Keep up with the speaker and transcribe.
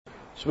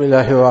بسم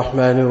الله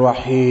الرحمن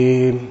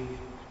الرحيم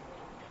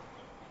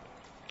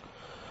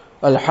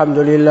الحمد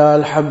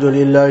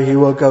لله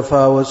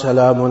وكفى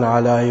وسلام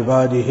على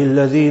عباده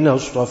الذين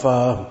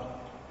اصطفى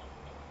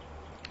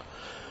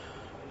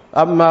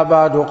أما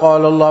بعد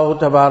قال الله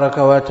تبارك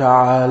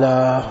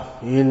وتعالى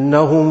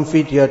إنهم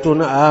فتية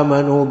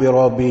آمنوا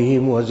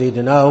بربهم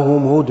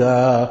وزدناهم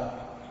هدى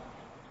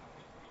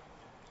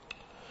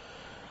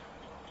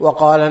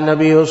وقال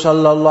النبي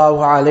صلى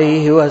الله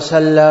عليه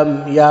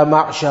وسلم يا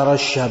معشر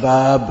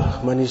الشباب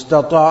من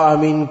استطاع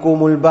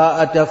منكم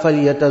الباءة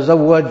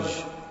فليتزوج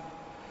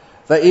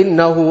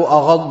فإنه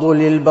أغض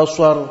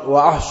للبصر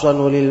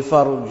وأحصن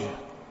للفرج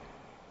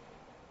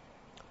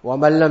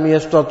ومن لم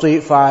يستطع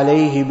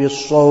فعليه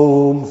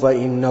بالصوم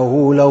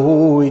فإنه له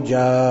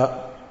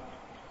وجاء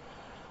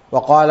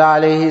وقال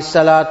عليه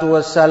الصلاة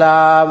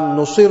والسلام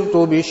نصرت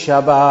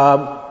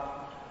بالشباب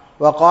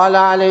وقال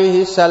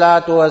عليه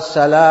الصلاة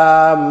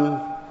والسلام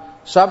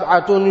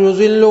سبعة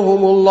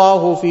يظلهم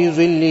الله في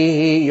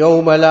ظله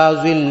يوم لا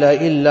ظل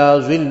إلا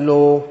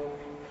ظله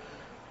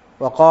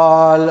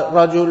وقال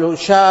رجل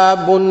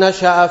شاب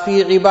نشأ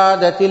في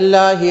عبادة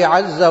الله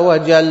عز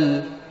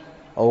وجل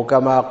أو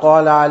كما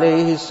قال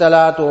عليه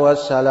الصلاة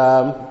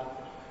والسلام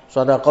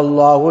صدق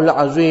الله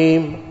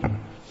العظيم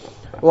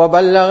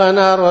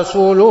وبلغنا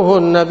رسوله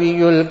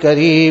النبي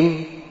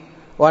الكريم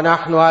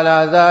ونحن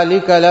على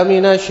ذلك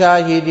لمن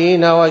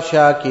الشاهدين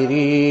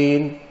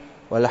والشاكرين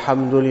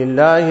والحمد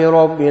لله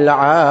رب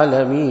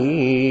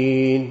العالمين.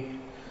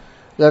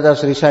 Let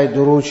us recite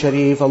Durood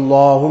Sharif.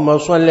 اللهم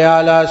صل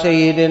على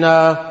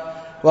سيدنا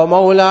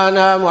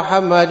ومولانا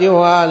محمد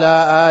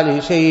وعلى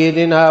آل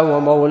سيدنا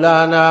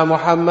ومولانا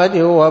محمد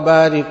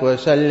وبارك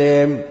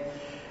وسلم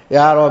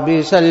يا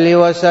ربي صل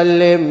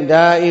وسلم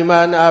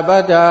دائما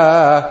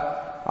أبدا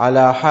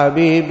على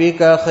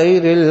حبيبك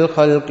خير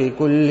الخلق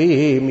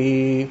كلهم.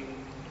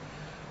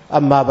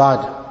 أما بعد.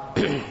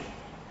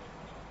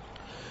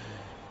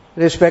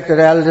 Respected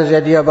elders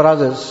and dear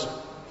brothers,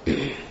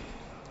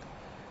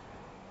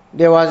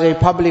 there was a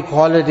public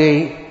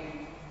holiday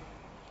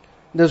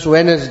this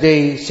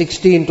Wednesday,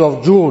 16th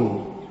of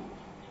June.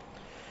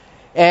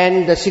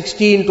 And the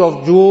 16th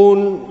of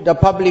June, the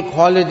public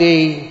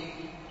holiday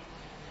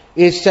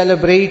is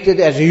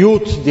celebrated as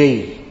Youth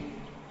Day.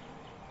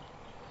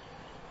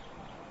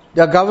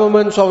 The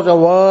governments of the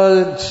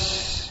world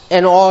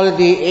and all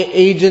the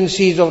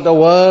agencies of the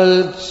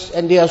world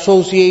and the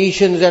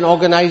associations and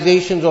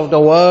organizations of the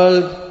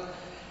world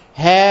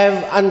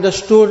have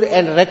understood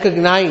and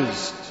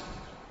recognized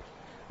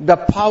the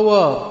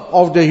power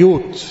of the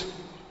youth.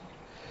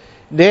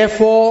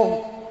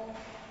 Therefore,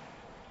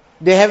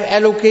 they have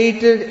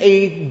allocated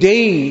a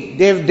day,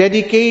 they have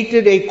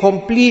dedicated a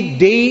complete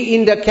day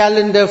in the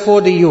calendar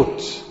for the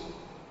youth.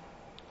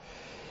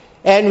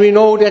 And we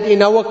know that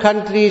in our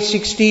country,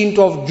 16th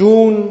of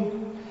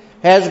June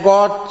has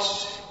got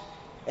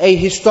a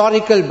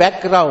historical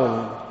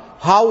background.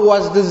 How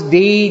was this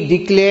day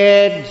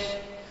declared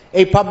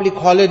a public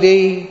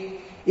holiday?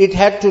 It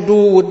had to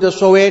do with the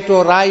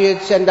Soweto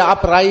riots and the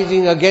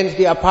uprising against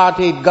the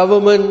apartheid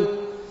government.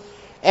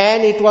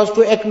 And it was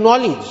to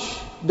acknowledge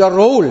the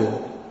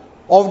role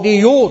of the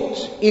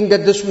youth in the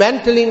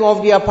dismantling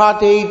of the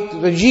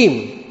apartheid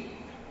regime.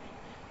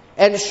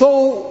 And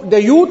so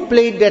the youth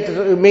played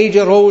that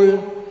major role,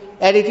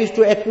 and it is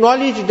to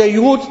acknowledge the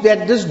youth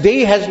that this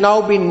day has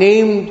now been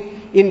named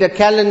in the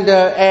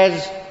calendar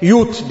as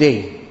Youth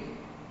Day.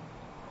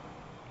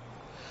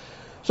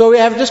 So we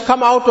have just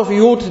come out of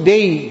Youth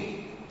Day,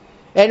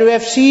 and we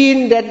have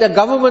seen that the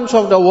governments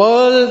of the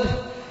world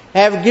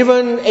have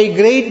given a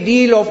great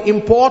deal of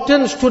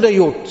importance to the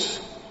youth.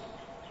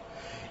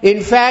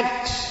 In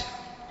fact,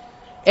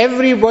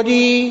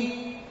 everybody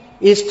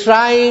is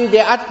trying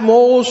their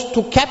utmost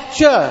to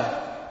capture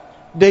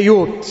the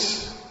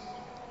youth.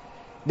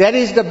 That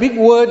is the big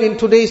word in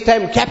today's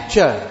time,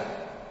 capture.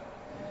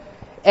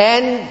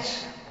 And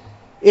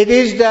it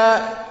is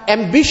the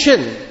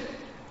ambition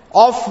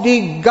of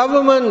the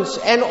governments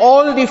and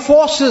all the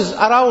forces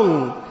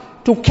around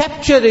to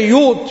capture the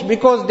youth,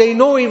 because they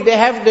know if they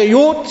have the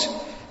youth,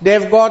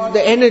 they've got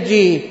the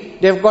energy,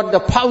 they've got the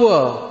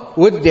power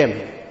with them.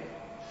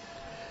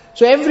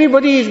 So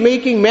everybody is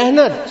making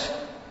mehnat,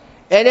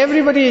 and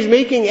everybody is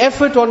making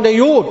effort on the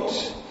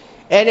youth,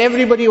 and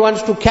everybody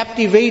wants to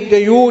captivate the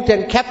youth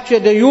and capture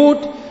the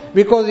youth,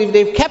 because if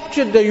they've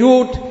captured the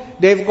youth,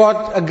 they've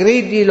got a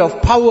great deal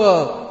of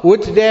power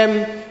with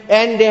them,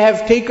 and they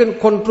have taken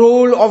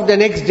control of the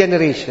next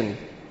generation.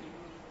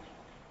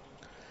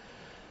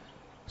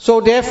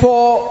 So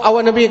therefore,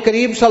 our Nabi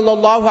Kareem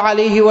sallallahu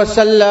alayhi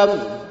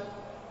wasallam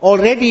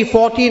already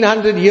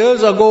 1400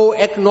 years ago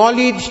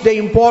acknowledged the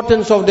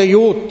importance of the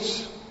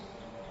youth.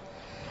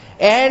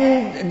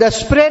 And the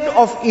spread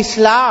of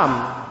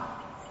Islam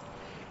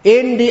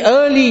in the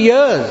early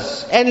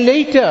years and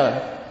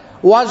later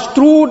was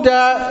through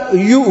the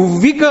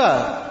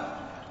vigor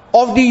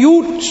of the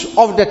youths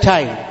of the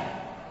time.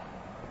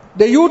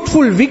 The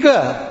youthful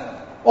vigor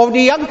of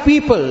the young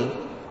people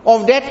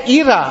of that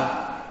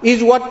era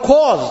is what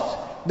caused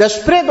the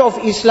spread of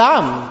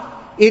Islam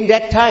in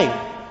that time.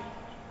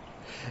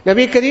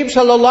 Nabi Kareem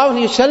sallallahu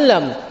alaihi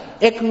wasallam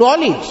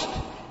acknowledged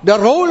the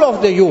role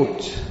of the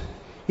youth.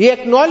 He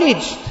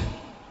acknowledged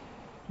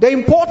the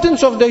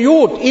importance of the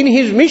youth in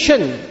his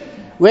mission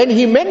when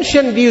he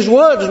mentioned these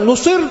words,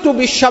 Nusirtu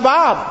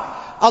bishabab.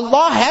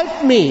 Allah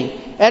helped me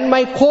and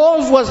my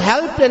cause was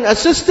helped and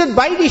assisted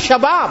by the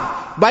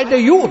shabab, by the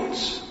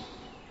youth.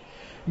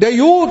 The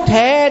youth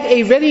had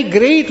a very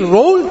great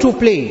role to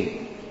play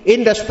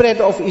in the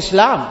spread of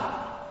Islam.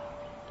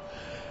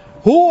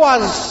 Who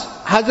was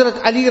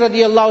Hazrat Ali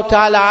radiallahu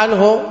ta'ala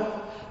anhu?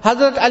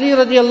 Hazrat Ali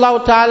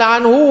radiallahu ta'ala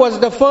anhu was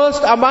the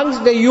first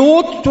amongst the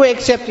youth to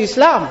accept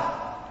Islam.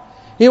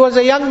 He was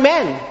a young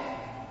man.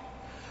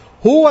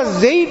 Who was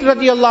Zayd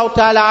radiallahu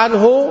ta'ala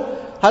anhu?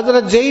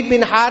 Hazrat Zayd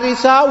bin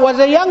Harisa was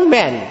a young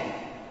man.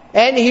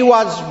 And he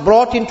was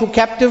brought into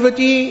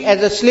captivity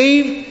as a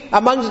slave.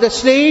 Amongst the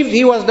slaves,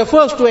 he was the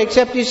first to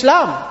accept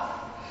Islam.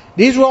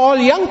 These were all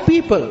young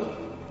people.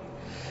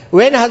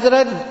 When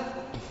Hazrat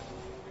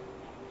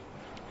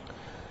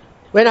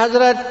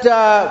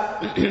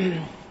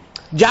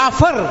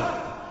Ja'far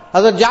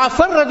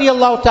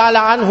radiallahu ta'ala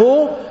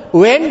anhu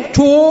went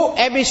to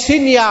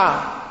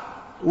Abyssinia,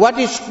 what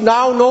is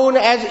now known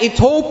as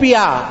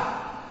Ethiopia,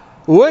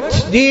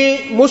 with the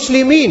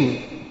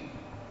Muslimin.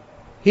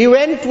 He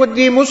went with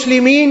the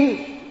Muslimin,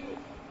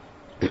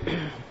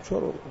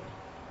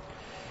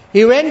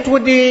 he went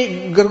with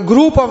the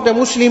group of the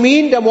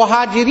Muslimin, the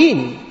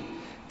Muhajirin,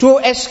 to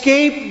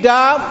escape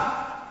the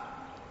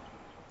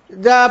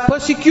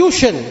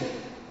persecution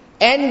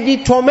and the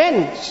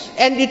torments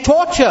and the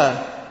torture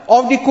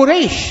of the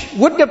Quraysh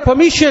with the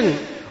permission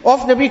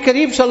of Nabi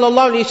Kareem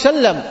sallallahu alaihi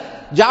wasallam.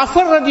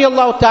 Ja'far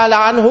radiallahu ta'ala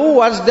anhu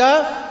was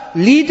the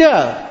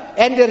leader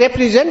and the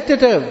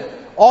representative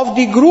of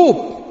the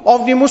group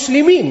of the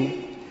Muslimin.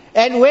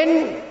 And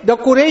when the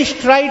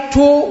Quraysh tried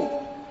to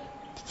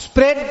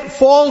spread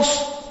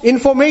false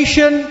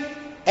information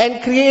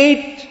and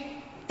create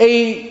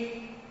a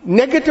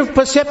negative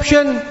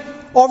perception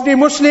of the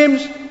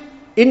Muslims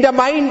in the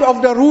mind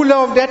of the ruler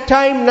of that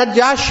time,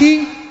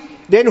 Najashi,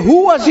 then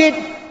who was it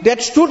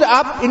that stood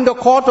up in the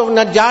court of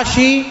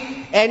Najashi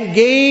and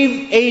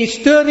gave a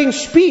stirring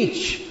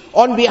speech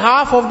on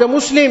behalf of the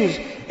Muslims,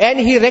 and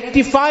he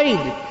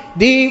rectified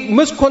the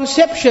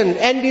misconception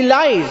and the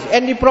lies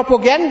and the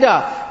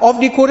propaganda of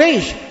the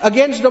Quraysh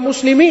against the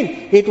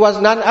Muslimin? It was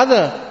none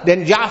other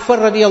than Ja'far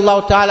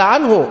radiallahu ta'ala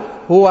anhu,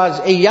 who was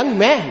a young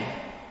man.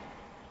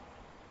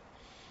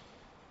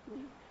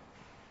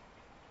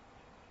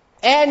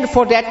 And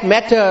for that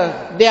matter,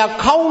 there are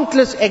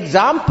countless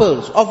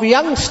examples of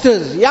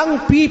youngsters,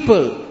 young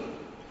people,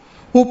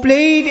 who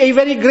played a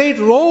very great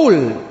role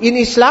in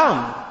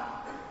Islam.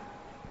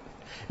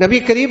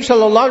 Nabi Kareem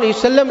sallallahu alaihi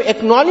wasallam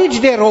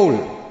acknowledged their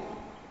role.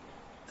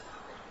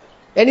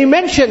 And he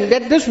mentioned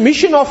that this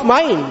mission of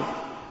mine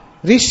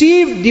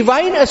received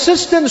divine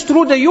assistance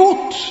through the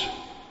youth.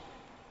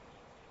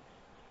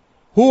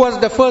 Who was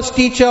the first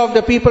teacher of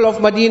the people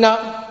of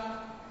Medina?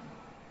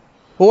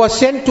 Who was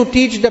sent to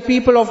teach the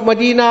people of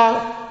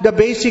Medina the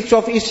basics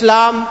of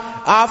Islam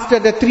after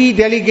the 3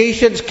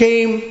 delegations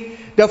came.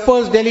 The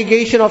first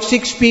delegation of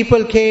 6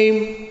 people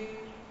came,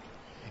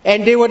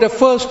 and they were the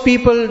first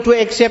people to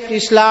accept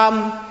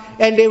Islam,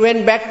 and they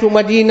went back to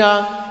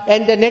Medina,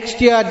 and the next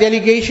year a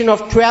delegation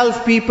of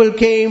 12 people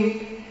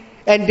came,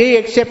 and they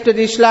accepted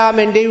Islam,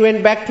 and they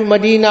went back to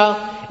Medina,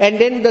 and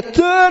then the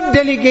 3rd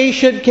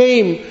delegation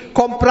came,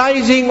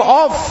 comprising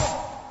of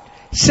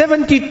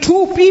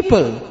 72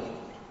 people.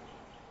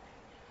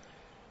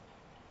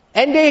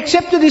 And they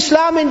accepted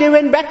Islam and they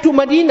went back to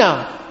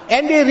Medina,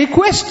 and they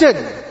requested,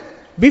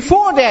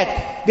 before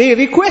that, they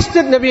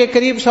requested Nabi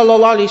Kareem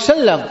sallallahu alaihi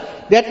wasallam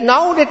that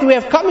now that we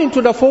have come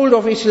into the fold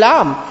of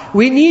Islam,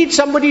 we need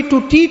somebody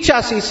to teach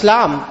us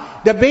Islam,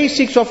 the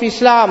basics of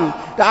Islam,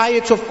 the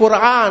ayats of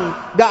Quran,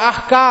 the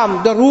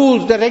ahkam, the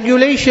rules, the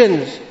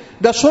regulations,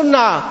 the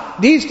sunnah.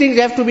 These things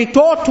have to be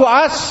taught to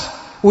us.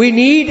 We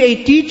need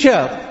a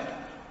teacher.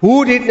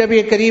 Who did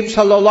Nabi Kareem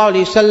sallallahu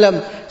alaihi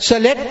wasallam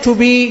select to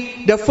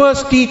be the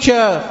first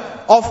teacher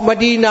of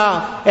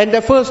Medina and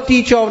the first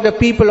teacher of the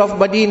people of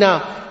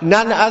Medina?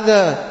 None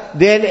other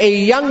than a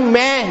young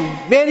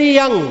man, very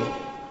young,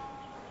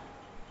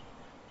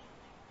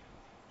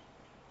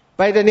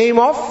 by the name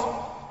of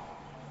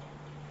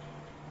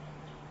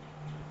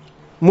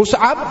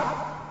Mus'ab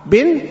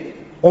bin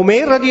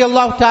Umair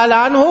radiallahu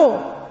ta'ala anhu.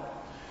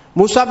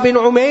 Mus'ab bin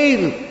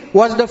Umair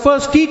was the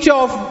first teacher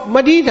of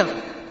Medina.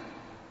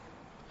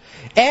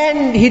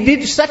 And he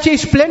did such a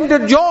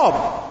splendid job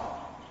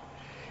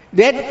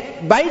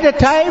that by the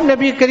time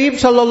Nabi Kareem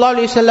sallallahu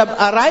alaihi wasallam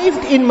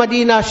arrived in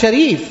Medina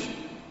Sharif,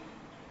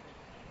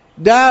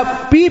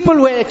 the people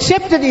who had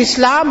accepted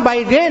Islam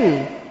by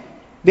then,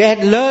 they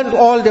had learned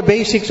all the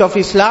basics of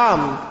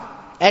Islam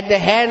at the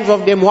hands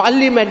of their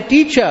muallim and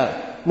teacher,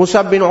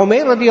 Mus'ab bin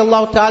Umair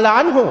radiallahu ta'ala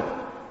anhu.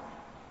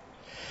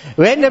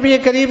 When Nabi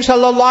Kareem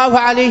sallallahu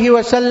alaihi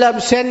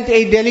wasallam sent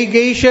a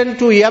delegation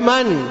to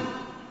Yemen,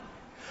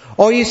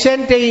 or he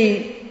sent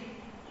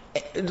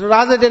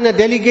rather than a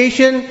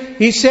delegation,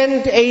 he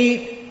sent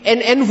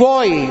an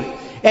envoy,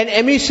 an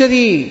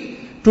emissary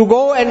to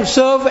go and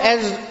serve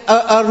as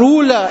a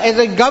ruler, as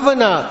a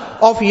governor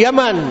of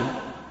Yemen.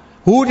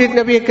 Who did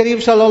Nabi Kareem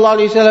sallallahu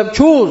alaihi wasallam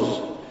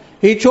choose?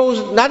 He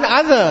chose none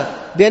other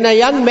than a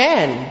young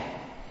man.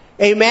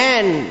 A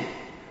man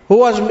who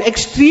was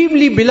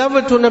extremely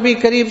beloved to Nabi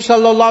Kareem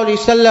sallallahu alaihi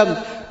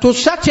wasallam, to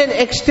such an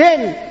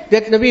extent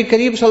that Nabi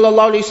Kareem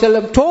sallallahu alaihi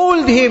wasallam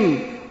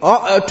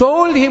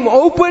told him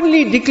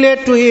openly,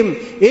 declared to him,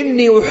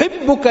 "Inni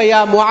uhibbuka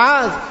ya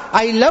Mu'adh,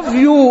 I love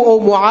you, O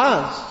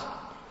Mu'adh."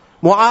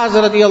 Mu'adh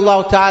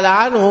radiyallahu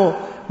ta'ala anhu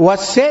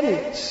was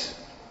sent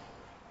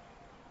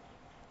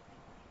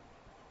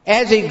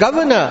as a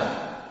governor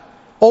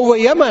over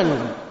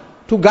Yemen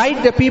to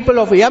guide the people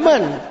of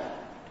Yemen.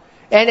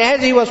 And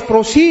as he was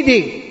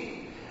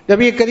proceeding,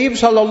 Nabi Kareem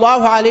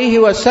sallallahu alayhi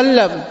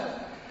wasallam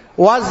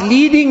was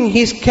leading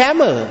his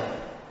camel.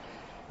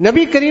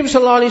 Nabi Kareem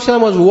sallallahu alayhi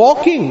wasallam was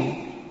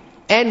walking,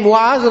 and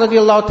Muaz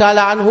radiallahu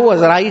ta'ala anhu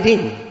was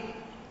riding.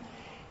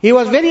 He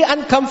was very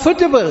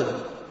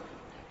uncomfortable.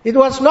 It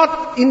was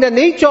not in the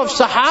nature of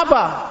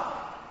Sahaba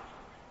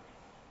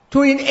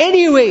to in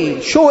any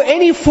way show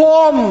any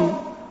form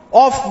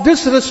of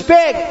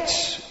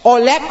disrespect or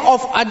lack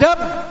of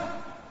adab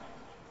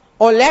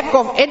or lack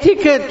of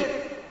etiquette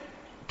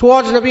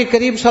towards Nabi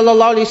Kareem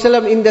sallallahu alayhi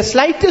wasallam in the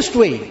slightest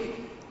way.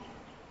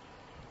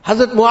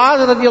 Hazrat Muaz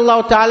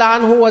radiallahu ta'ala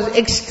anhu was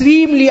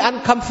extremely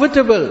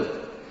uncomfortable.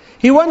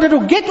 He wanted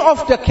to get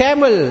off the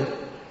camel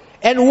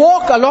and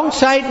walk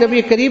alongside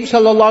Nabi Kareem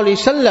sallallahu alayhi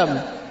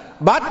wasallam.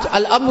 But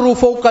al-amru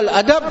fawqa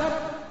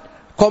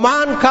al-adab,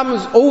 command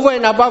comes over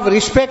and above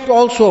respect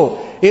also.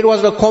 It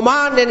was the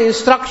command and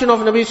instruction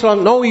of Nabi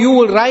sallallahu alayhi wasallam, no, you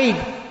will ride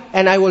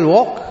and I will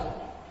walk.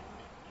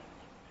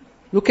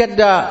 Look at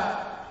the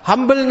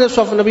humbleness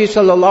of Nabi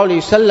sallallahu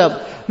alayhi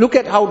wasallam. Look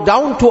at how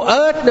down to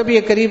earth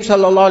Nabi Kareem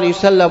sallallahu alayhi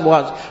wasallam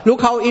was.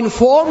 Look how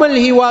informal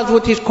he was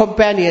with his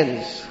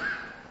companions.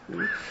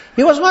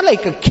 He was not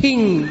like a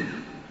king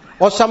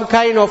or some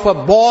kind of a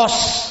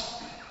boss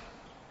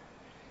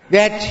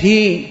that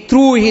he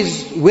threw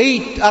his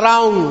weight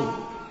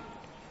around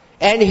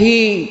and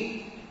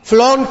he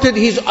flaunted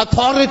his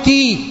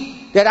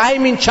authority that I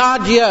am in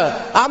charge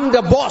here, I'm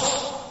the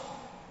boss,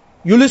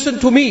 you listen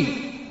to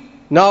me.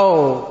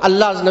 No,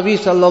 Allah's Nabi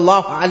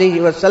sallallahu alayhi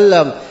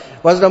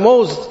wasallam was the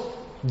most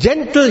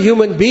gentle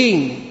human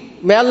being.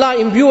 May Allah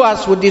imbue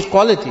us with these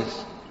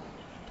qualities.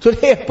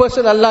 Today a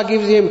person, Allah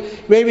gives him,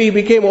 maybe he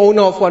became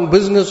owner of one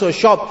business or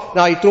shop,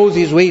 now he throws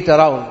his weight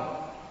around.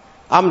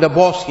 I'm the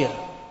boss here.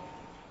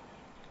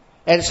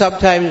 And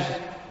sometimes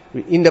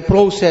in the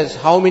process,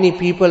 how many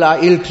people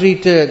are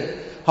ill-treated,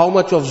 how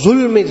much of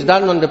zulm is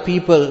done on the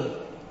people.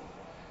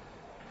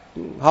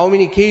 How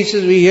many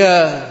cases we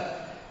hear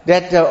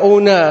that the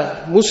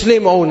owner,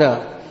 Muslim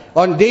owner,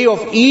 on day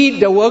of Eid,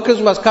 the workers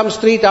must come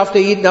straight after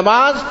Eid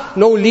namaz,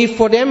 no leave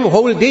for them,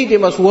 whole day they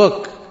must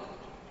work.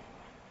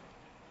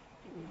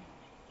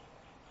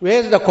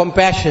 Where's the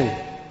compassion?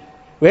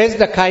 Where's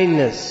the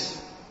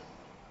kindness?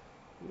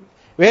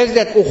 Where's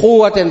that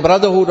ukhuwat and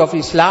brotherhood of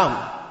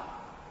Islam?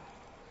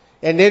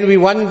 And then we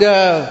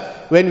wonder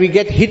when we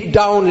get hit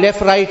down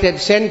left, right and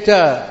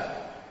center.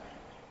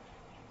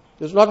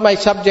 It's not my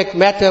subject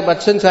matter,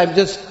 but since I've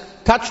just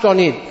touched on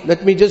it,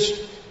 let me just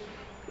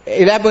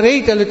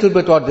elaborate a little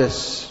bit on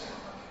this.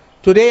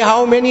 Today,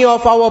 how many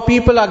of our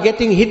people are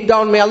getting hit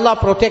down? May Allah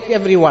protect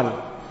everyone.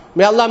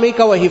 May Allah make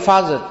our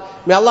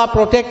hifazat. May Allah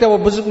protect our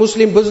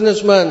Muslim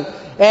businessmen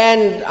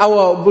and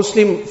our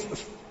Muslim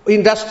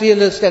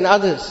industrialists and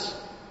others.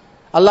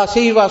 Allah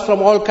save us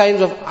from all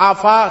kinds of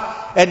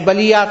afat and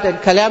baliyat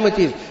and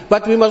calamities.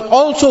 But we must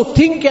also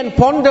think and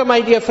ponder,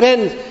 my dear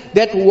friends,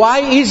 that why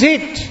is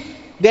it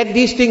that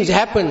these things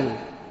happen?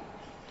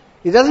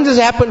 It doesn't just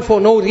happen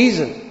for no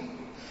reason.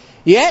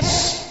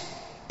 Yes,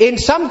 in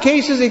some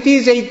cases it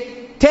is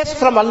a test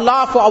from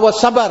Allah for our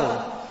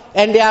sabr.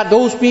 And there are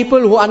those people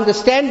who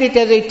understand it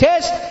as a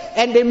test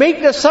and they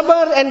make the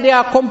sabr and they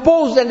are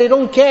composed and they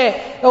don't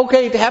care.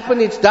 Okay, it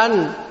happened, it's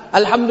done.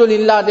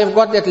 Alhamdulillah, they've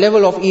got that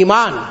level of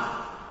iman.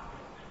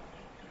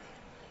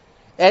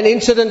 An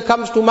incident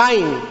comes to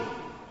mind.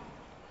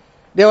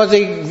 There was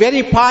a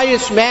very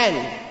pious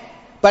man,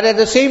 but at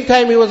the same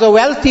time he was a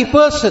wealthy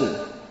person.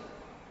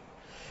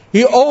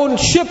 He owned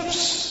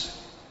ships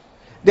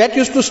that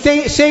used to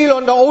sail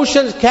on the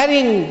oceans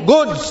carrying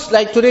goods,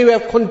 like today we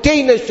have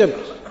container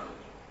ships.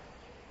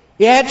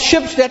 He had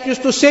ships that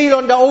used to sail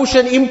on the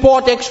ocean,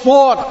 import,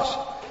 export,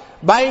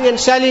 buying and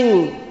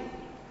selling.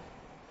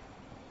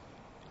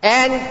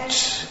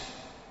 And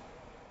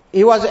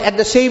he was at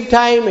the same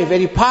time a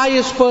very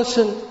pious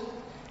person.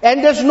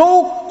 And there's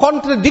no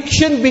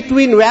contradiction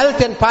between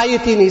wealth and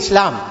piety in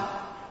Islam.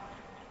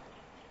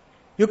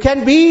 You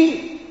can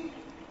be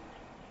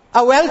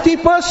a wealthy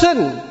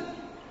person,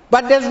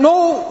 but there's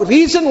no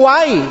reason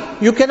why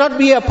you cannot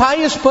be a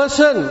pious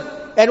person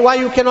and why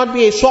you cannot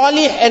be a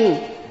salih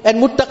and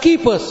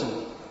muttaqi person.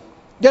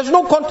 There's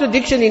no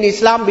contradiction in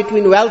Islam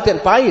between wealth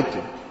and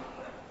piety.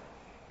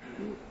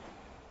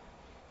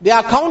 There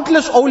are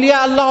countless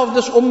awliya Allah of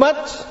this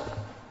ummah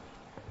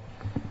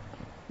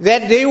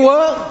that they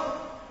were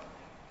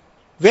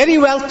very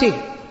wealthy.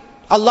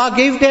 Allah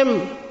gave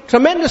them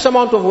tremendous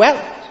amount of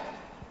wealth.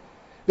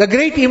 The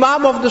great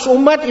Imam of this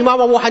ummah, Imam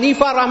Abu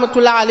Hanifa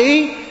rahmatullah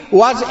alayhi,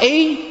 was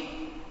a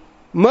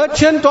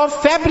merchant of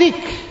fabric.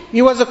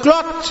 He was a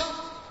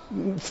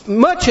cloth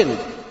merchant,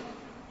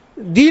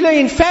 dealer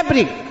in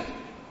fabric.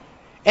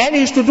 And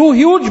he used to do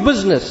huge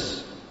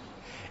business.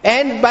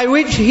 And by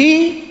which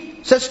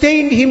he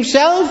sustained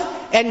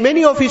himself and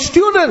many of his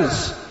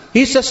students.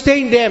 He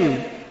sustained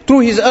them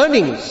through his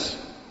earnings.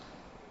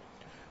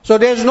 So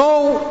there's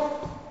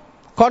no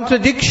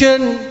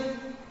contradiction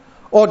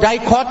or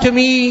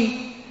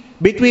dichotomy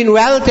between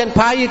wealth and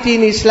piety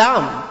in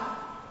Islam.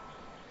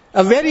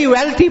 A very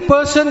wealthy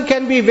person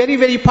can be very,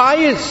 very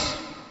pious.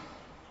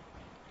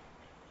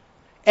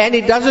 And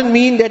it doesn't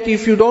mean that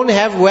if you don't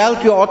have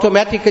wealth, you're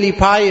automatically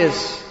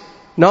pious.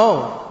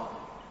 No.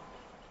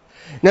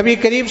 Nabi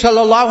Kareem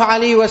sallallahu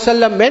alayhi wa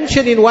sallam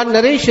mentioned in one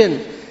narration,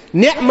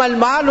 نِعْمَ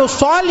الْمَالُ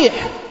الصَّالِحِ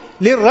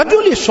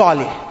لِلرَّجُلِ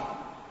الصَّالِحِ.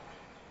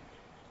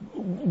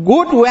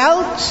 Good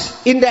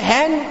wealth in the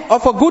hand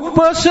of a good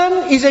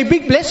person is a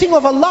big blessing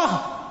of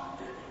Allah.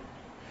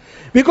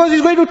 Because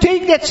He's going to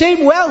take that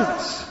same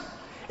wealth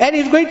and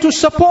He's going to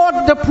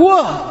support the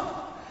poor,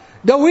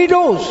 the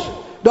widows,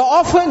 the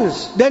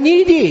orphans, the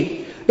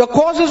needy, the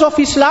causes of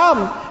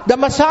Islam, the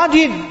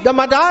masajid, the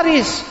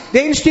madaris,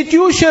 the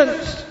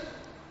institutions.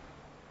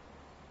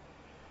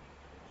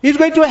 He's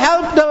going to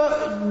help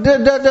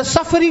the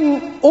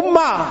suffering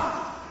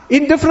ummah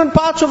in different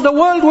parts of the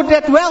world with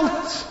that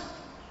wealth.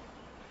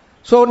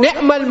 So,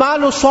 نِعْمَ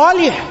الْمَالُ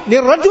الصَّالِحِ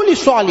لِلرَّجُلِ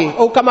الصَّالِحِ.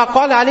 Or كما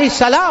قال عليه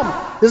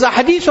السلام. There's a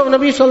hadith of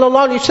Nabi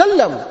sallallahu alayhi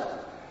wasallam.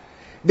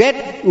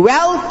 That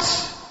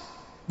wealth,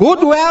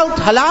 good wealth,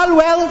 halal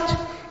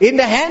wealth, in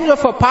the hands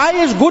of a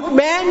pious, good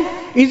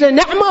man, is a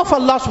ni'mah of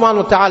Allah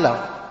subhanahu wa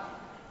ta'ala.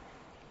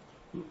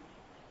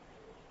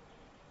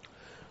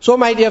 So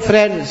my dear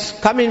friends,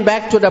 coming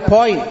back to the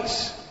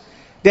point,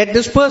 that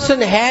this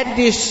person had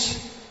these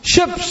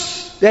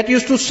ships that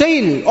used to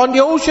sail on the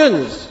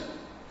oceans,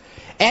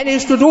 and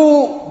used to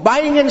do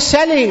buying and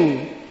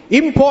selling,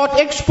 import,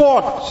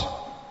 export,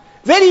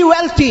 very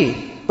wealthy,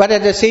 but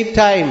at the same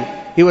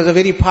time, he was a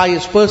very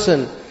pious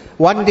person.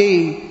 One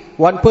day,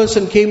 one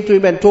person came to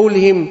him and told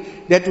him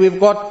that we've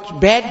got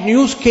bad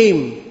news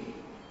came.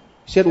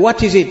 He said,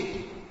 what is it?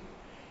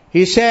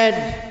 He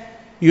said,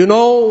 you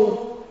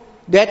know,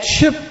 that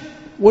ship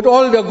with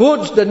all the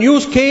goods, the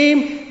news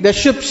came, the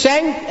ship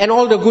sank and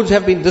all the goods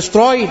have been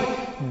destroyed.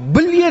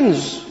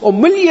 Billions or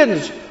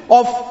millions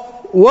of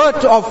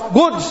worth of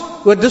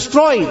goods were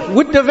destroyed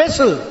with the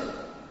vessel.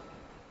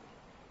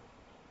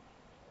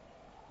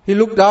 He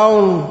looked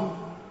down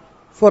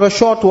for a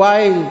short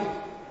while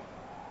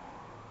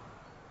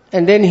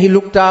and then he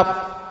looked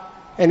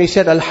up and he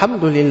said,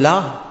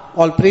 Alhamdulillah,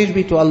 all praise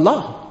be to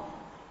Allah.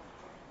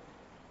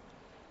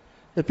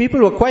 The people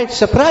were quite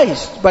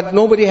surprised, but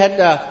nobody had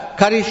the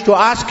courage to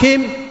ask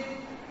him.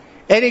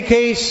 Any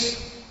case,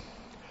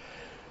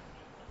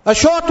 a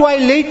short while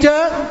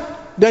later,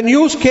 the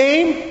news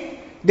came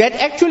that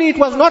actually it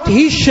was not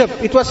his ship,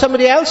 it was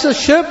somebody else's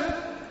ship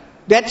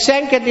that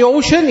sank at the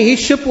ocean. His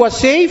ship was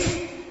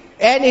safe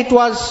and it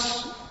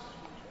was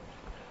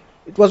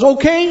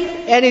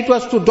okay and it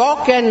was to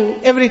dock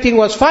and everything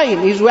was fine.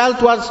 His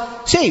wealth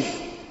was safe.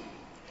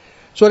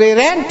 So they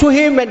ran to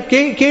him and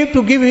came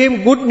to give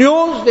him good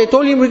news. They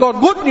told him, we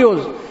got good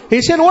news.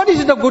 He said, what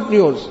is the good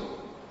news?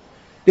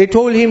 They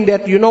told him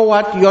that, you know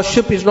what, your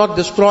ship is not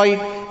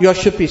destroyed, your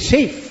ship is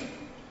safe.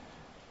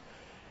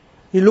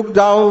 He looked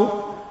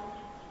down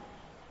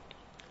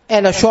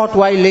and a short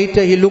while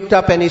later he looked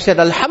up and he said,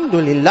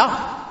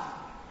 Alhamdulillah.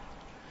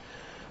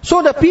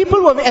 So the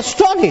people were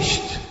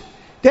astonished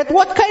that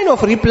what kind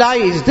of reply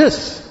is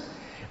this?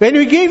 When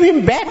we gave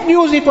him bad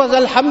news, it was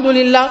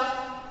Alhamdulillah.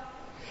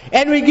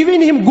 And we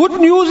giving him good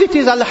news, it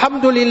is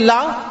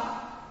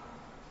Alhamdulillah.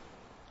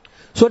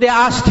 So they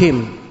asked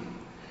him,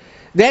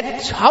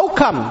 that how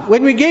come?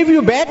 When we gave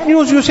you bad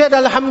news, you said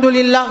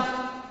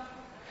Alhamdulillah.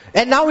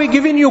 And now we're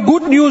giving you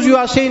good news, you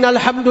are saying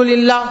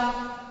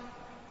Alhamdulillah.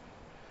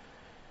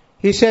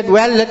 He said,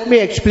 well, let me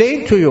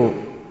explain to you.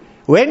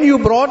 When you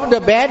brought the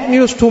bad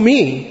news to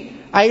me,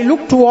 I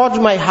looked towards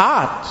my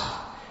heart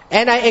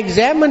and I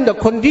examined the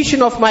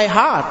condition of my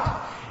heart.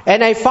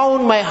 And I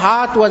found my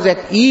heart was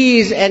at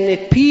ease and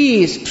at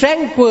peace,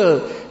 tranquil.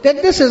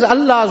 That this is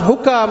Allah's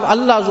hukam,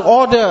 Allah's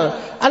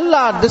order.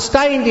 Allah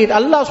destined it,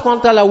 Allah subhanahu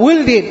wa ta'ala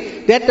willed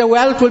it, that the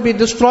wealth will be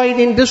destroyed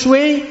in this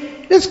way.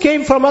 This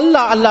came from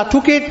Allah, Allah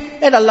took it,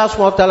 and Allah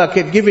subhanahu wa ta'ala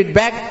can give it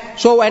back.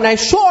 So when I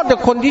saw the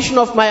condition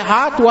of my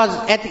heart was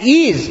at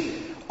ease,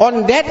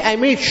 on that I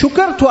made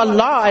shukr to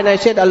Allah, and I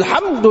said,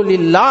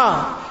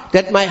 Alhamdulillah,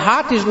 that my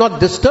heart is not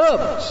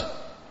disturbed.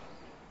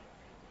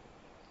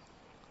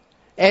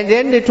 And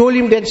then they told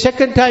him, then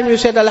second time you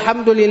said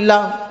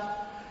Alhamdulillah.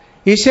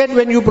 He said,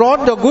 when you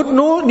brought the good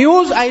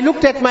news, I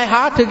looked at my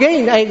heart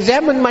again, I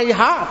examined my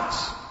heart.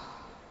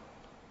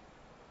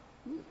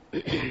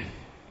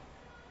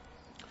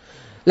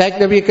 Like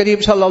Nabi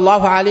Kareem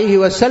sallallahu alayhi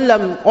wa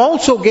sallam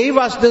also gave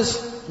us this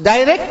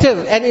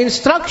directive and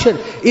instruction.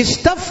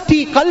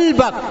 Istafti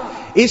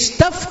qalbak.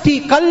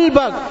 Istafti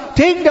qalbak.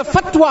 Take the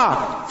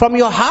fatwa from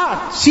your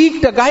heart.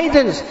 Seek the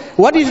guidance.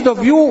 What is the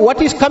view?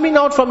 What is coming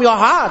out from your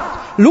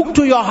heart? Look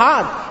to your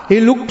heart. He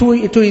looked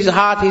to his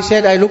heart. He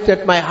said, I looked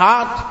at my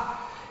heart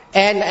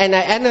and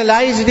I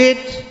analyzed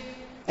it.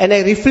 And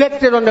I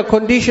reflected on the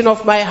condition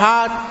of my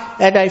heart,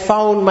 and I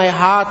found my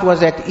heart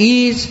was at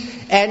ease,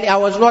 and I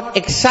was not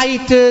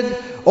excited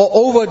or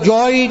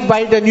overjoyed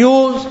by the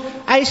news.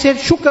 I said,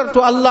 shukr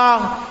to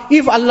Allah.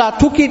 If Allah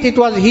took it, it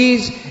was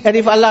His, and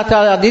if Allah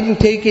Ta'ala didn't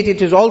take it,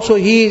 it is also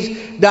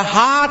His. The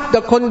heart,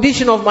 the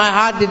condition of my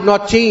heart did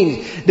not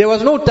change. There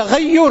was no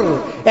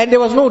taghayyur, and there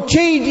was no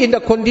change in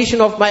the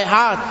condition of my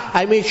heart.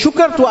 I made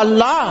shukr to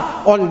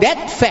Allah on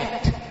that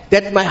fact,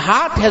 that my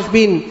heart has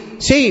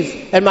been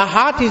safe, and my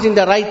heart is in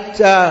the right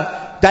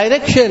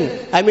direction.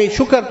 I made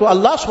shukr to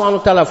Allah subhanahu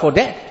wa ta'ala for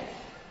that.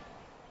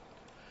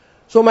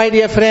 So my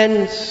dear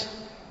friends,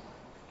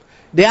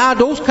 there are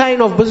those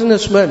kind of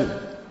businessmen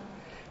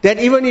that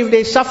even if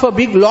they suffer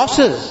big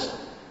losses,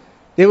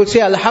 they will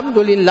say,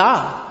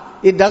 Alhamdulillah,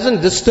 it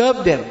doesn't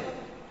disturb them.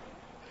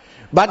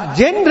 But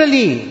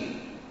generally,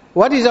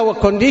 what is our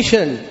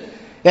condition?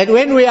 That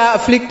when we are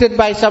afflicted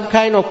by some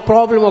kind of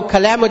problem or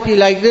calamity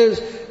like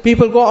this,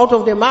 people go out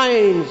of their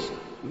minds.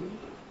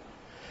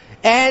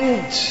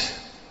 And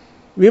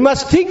we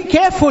must think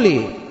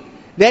carefully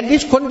that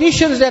these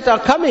conditions that are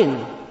coming,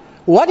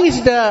 what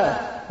is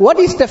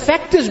the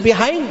factors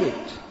behind it?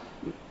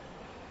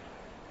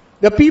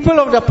 The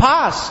people of the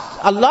past,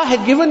 Allah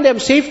had given them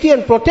safety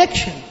and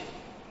protection.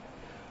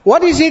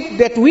 What is it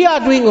that we are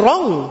doing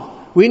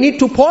wrong? We need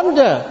to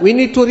ponder, we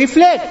need to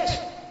reflect.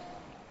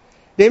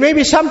 There may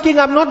be something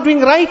I'm not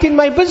doing right in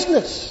my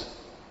business.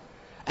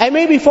 I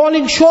may be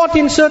falling short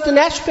in certain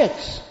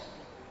aspects.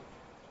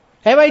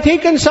 Have I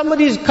taken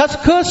somebody's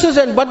curses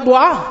and bad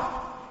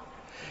dua?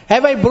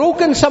 Have I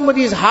broken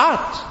somebody's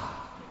heart?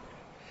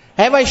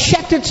 Have I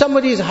shattered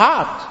somebody's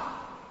heart?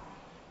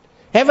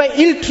 Have I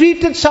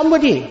ill-treated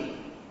somebody?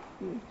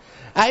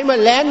 I'm a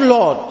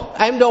landlord.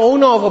 I'm the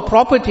owner of a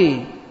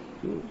property.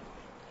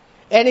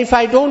 And if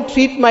I don't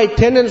treat my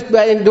tenants,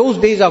 in those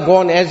days are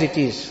gone as it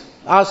is.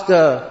 Ask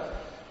the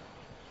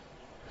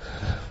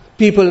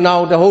people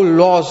now, the whole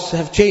laws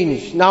have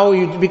changed. Now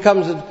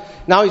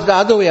it's the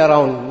other way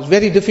around. It's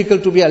very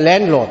difficult to be a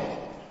landlord.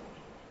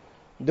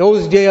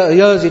 Those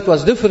years it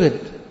was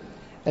different.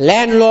 A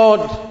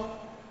landlord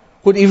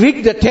could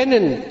evict the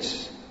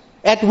tenant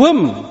at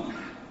whim.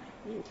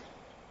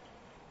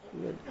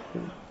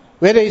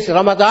 Whether it's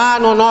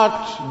Ramadan or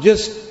not,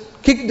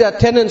 just kick the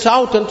tenants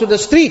out onto the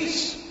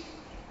streets.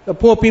 The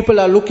poor people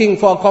are looking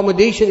for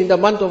accommodation in the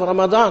month of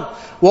Ramadan,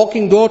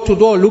 walking door to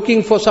door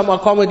looking for some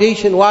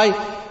accommodation.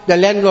 Why? The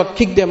landlord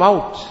kicked them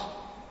out.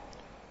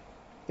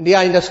 They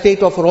are in the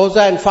state of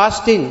roza and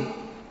fasting.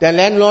 The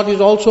landlord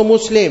is also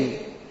Muslim.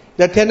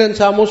 The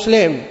tenants are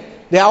Muslim.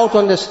 They are out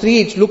on the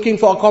streets looking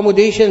for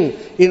accommodation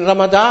in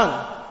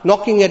Ramadan,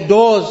 knocking at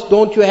doors.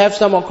 Don't you have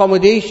some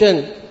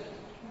accommodation?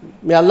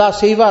 May Allah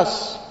save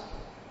us.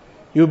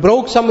 You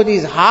broke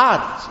somebody's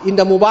heart in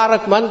the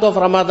Mubarak month of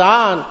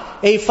Ramadan,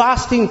 a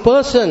fasting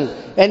person,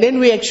 and then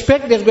we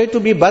expect there's going to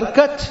be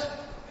barakat.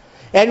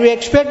 And we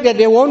expect that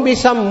there won't be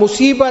some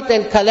musibat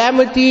and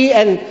calamity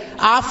and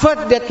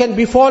afat that can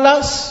befall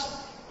us.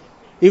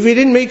 If we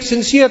didn't make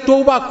sincere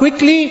tawbah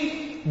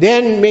quickly,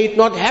 then may it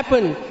not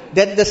happen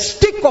that the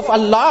stick of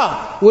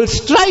Allah will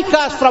strike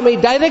us from a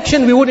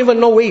direction we wouldn't even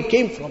know where it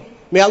came from.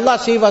 May Allah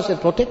save us and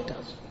protect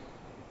us.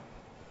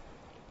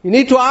 We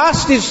need to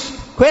ask these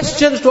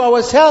questions to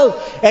ourselves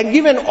and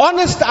give an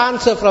honest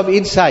answer from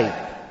inside.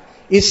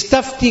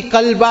 Istafti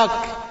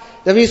qalbak.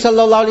 The Nabi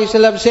sallallahu alaihi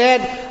wasallam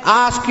said,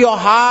 ask your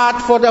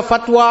heart for the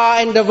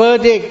fatwa and the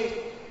verdict.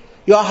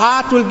 Your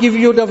heart will give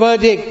you the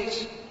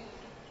verdict.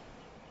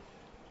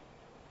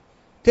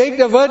 Take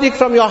the verdict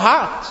from your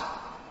heart.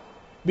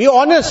 Be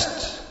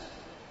honest.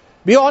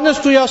 Be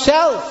honest to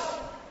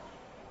yourself.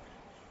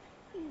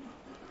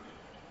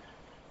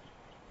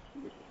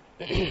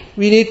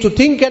 We need to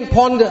think and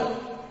ponder.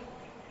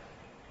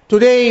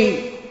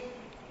 Today,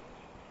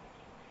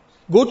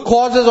 good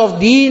causes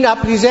of deen are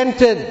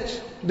presented.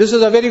 This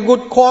is a very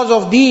good cause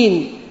of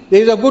deen.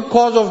 There is a good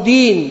cause of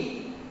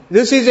deen.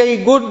 This is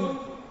a good,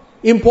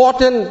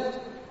 important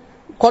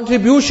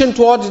contribution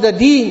towards the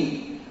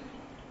deen.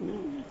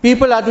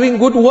 People are doing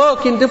good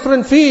work in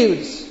different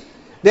fields.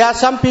 There are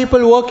some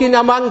people working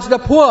amongst the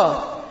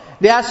poor.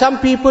 There are some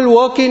people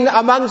working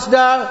amongst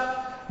the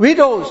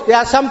widows. There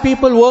are some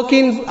people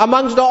working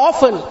amongst the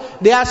orphans.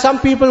 There are some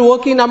people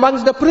working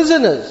amongst the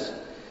prisoners.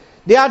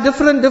 There are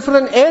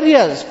different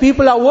areas.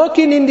 People are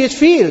working in these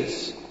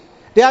fields.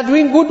 They are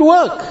doing good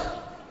work.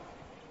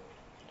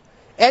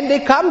 And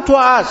they come to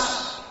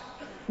us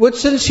with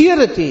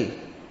sincerity,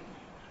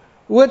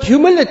 with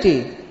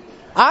humility,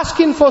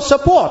 asking for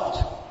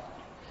support.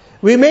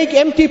 We make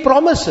empty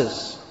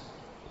promises.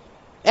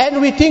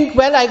 And we think,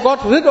 well, I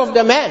got rid of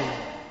the man.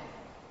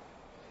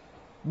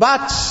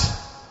 But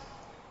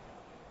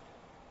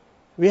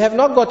we have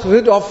not got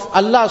rid of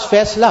Allah's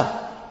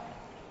faisla.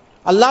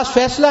 Allah's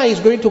faisla is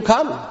going to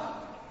come.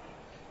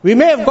 We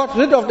may have got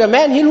rid of the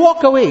man, he'll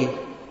walk away.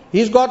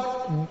 He's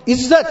got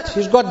izzat,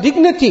 he's got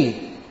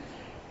dignity.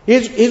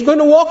 He's going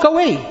to walk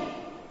away.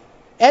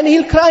 And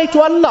he'll cry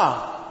to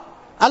Allah.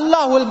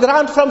 Allah will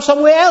grant from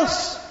somewhere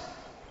else.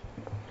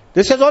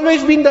 This has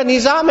always been the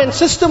nizam and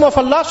system of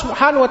Allah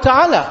subhanahu wa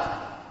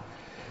ta'ala.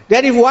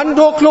 That if one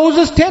door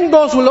closes, 10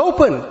 doors will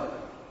open.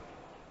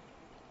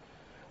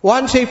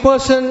 Once a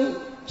person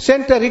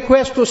sent a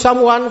request to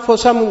someone for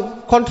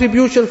some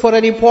contribution for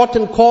an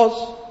important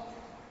cause.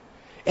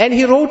 And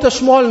he wrote a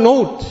small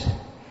note.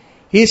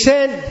 He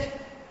said,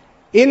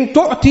 in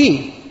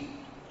tu'ti,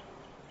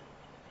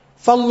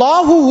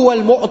 فالله هو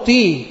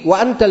المعطي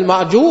وأنت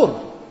المأجور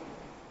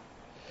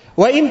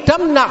وإن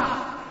تمنع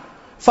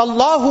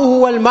فالله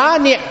هو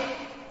المانع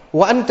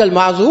وأنت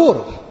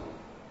المعذور.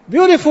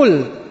 Beautiful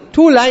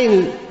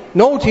 2-line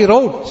note he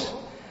wrote.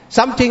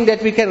 Something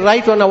that we can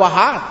write on our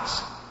hearts.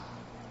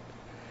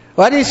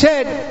 What he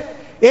said,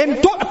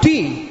 in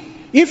tu'ti,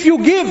 if you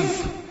give,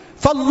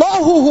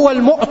 فالله هو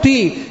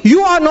المعطي,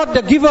 you are not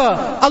the giver,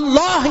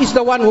 Allah is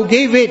the one who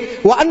gave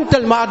it, وأنت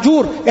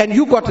المأجور, and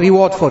you got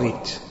reward for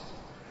it.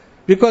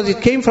 Because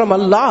it came from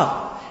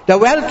Allah. The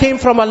wealth came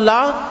from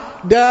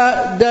Allah.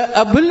 The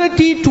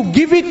ability to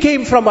give it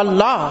came from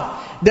Allah.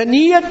 The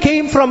niyat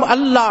came from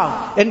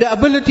Allah. And the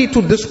ability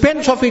to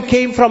dispense of it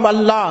came from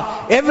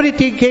Allah.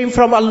 Everything came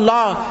from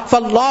Allah.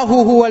 فَاللَّهُ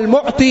هُوَ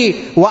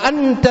الْمُعْطِي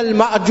وَأَنْتَ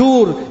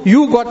الْمَأْجُورِ.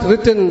 You got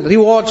written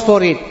rewards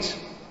for it.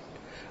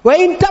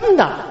 وَإِن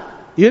تَمْنَعْ,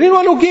 you didn't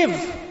want to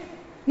give.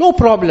 No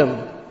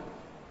problem.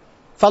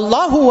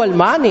 فَاللَّهُ هُوَ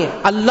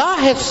الْمَانِعِ,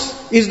 Allah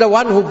is the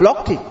one who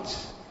blocked it.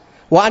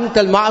 وَأَنْتَ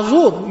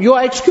الْمَعْذُورِ, you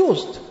are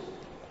excused.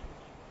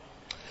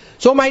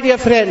 So my dear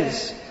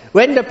friends,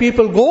 when the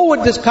people go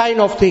with this kind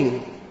of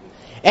thing,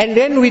 and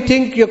then we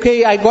think,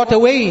 okay, I got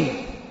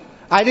away,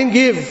 I didn't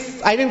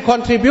give, I didn't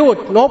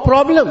contribute, no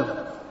problem.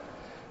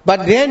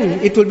 But then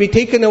it will be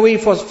taken away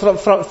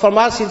from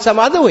us in some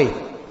other way.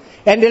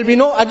 And there'll be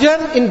no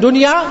ajr in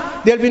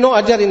dunya, there'll be no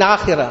ajr in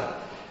akhirah.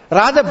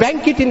 Rather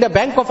bank it in the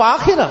bank of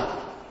akhirah.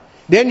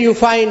 Then you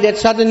find that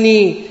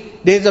suddenly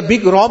there's a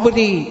big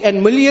robbery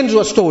and millions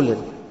were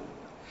stolen.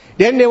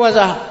 Then there was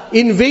a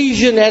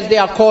invasion, as they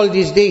are called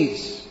these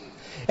days.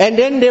 And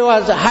then there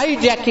was a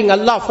hijacking,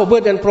 Allah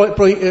forbid and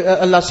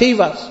Allah save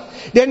us.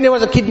 Then there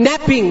was a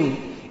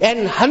kidnapping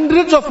and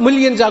hundreds of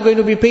millions are going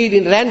to be paid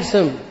in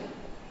ransom.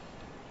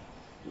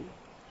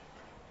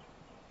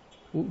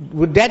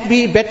 Would that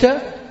be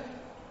better?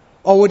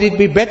 Or would it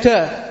be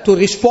better to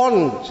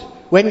respond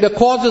when the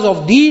causes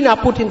of deen are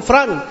put in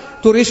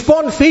front, to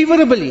respond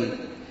favorably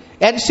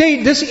and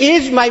say, this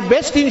is my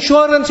best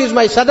insurance, is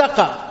my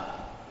sadaqah.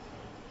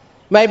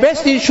 My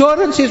best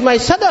insurance is my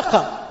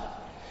sadaqah.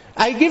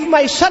 I give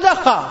my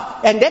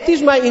sadaqah and that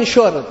is my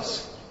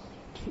insurance.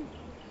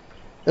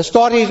 The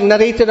story is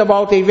narrated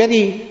about a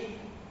very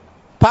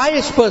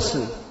pious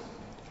person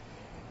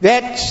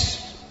that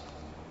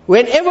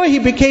whenever he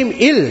became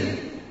ill,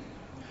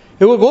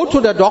 he would go to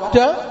the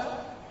doctor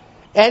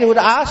and he would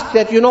ask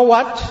that, you know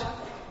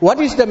what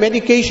is the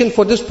medication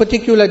for this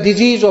particular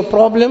disease or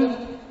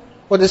problem?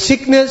 Or the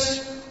sickness,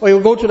 or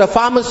you go to the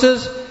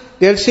pharmacist,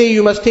 they'll say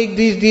you must take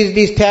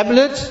these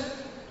tablets,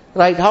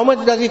 right? How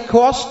much does it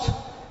cost?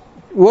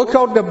 Work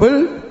out the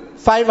bill,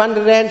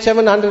 500 rand,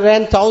 700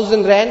 rand,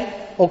 1000 rand.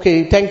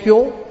 Okay, thank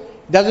you.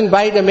 Doesn't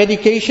buy the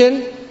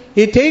medication.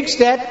 He takes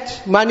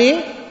that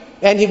money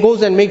and he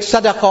goes and makes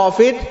sadaqah of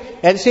it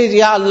and says,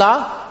 Ya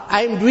Allah,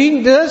 I am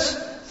doing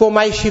this for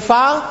my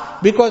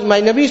shifa because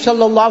my Nabi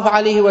sallallahu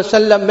alaihi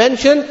wasallam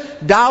mentioned,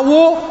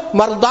 Dawu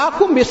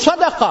mardakum bi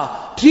sadaqah.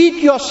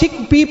 Treat your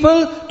sick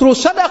people through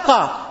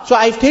sadaqah. So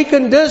I've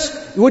taken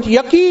this with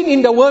yaqeen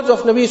in the words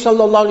of Nabi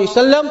sallallahu alaihi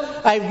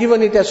wasallam. I've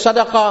given it as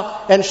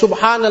sadaqah, and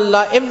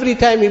subhanallah, every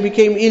time he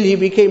became ill, he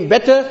became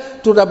better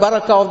to the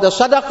barakah of the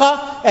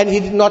sadaqah, and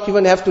he did not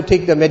even have to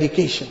take the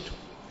medication.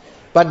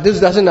 But this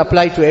doesn't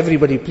apply to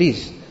everybody,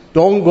 please.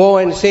 Don't go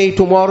and say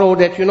tomorrow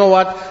that, you know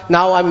what,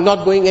 now I'm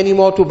not going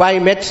anymore to buy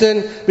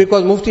medicine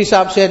because Mufti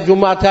Sahib said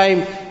Jummah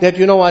time that,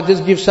 you know what,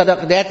 just give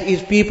sadaqah. That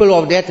is people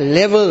of that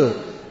level,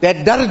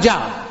 that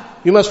darja.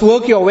 You must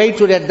work your way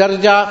to that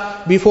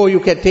darja before you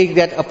can take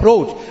that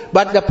approach.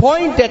 But the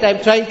point that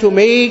I'm trying to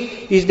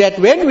make is that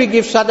when we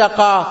give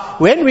sadaqah,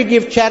 when we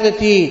give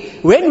charity,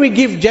 when we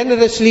give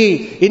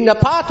generously in the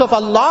path of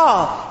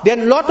Allah,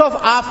 then lot of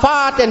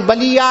afat and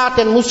baliyat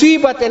and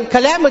musibat and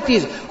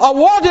calamities are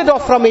warded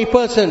off from a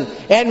person.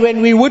 And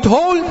when we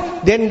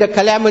withhold, then the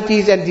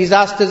calamities and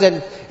disasters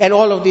and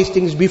all of these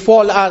things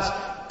befall us.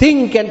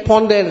 Think and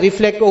ponder and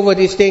reflect over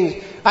these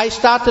things. I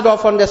started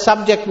off on the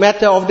subject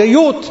matter of the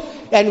youth,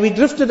 and we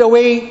drifted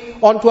away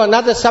onto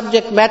another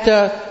subject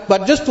matter.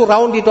 But just to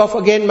round it off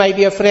again, my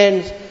dear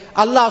friends,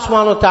 Allah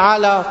subhanahu wa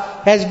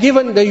ta'ala has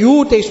given the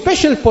youth a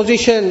special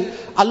position.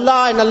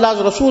 Allah and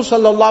Allah's Rasul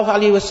sallallahu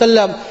alaihi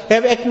wasallam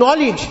have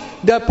acknowledged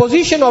the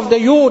position of the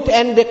youth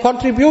and the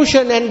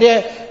contribution and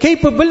the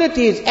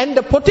capabilities and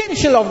the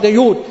potential of the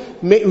youth.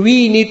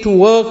 we need to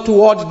work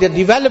towards the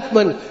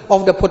development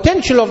of the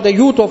potential of the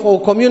youth of our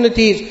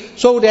communities,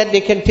 so that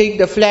they can take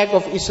the flag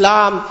of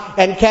Islam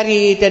and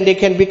carry it, and they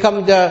can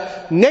become the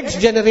next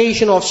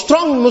generation of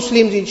strong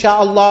Muslims,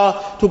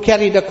 inshaAllah, to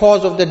carry the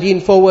cause of the deen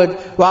forward.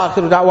 Wa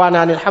akhiru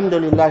da'wana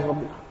alhamdulillahi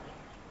rabbil alamin.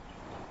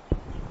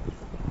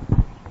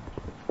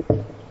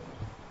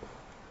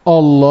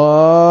 Allahu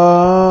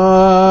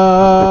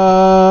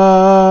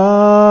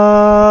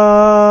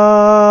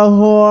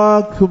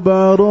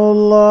Akbar,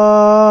 Allah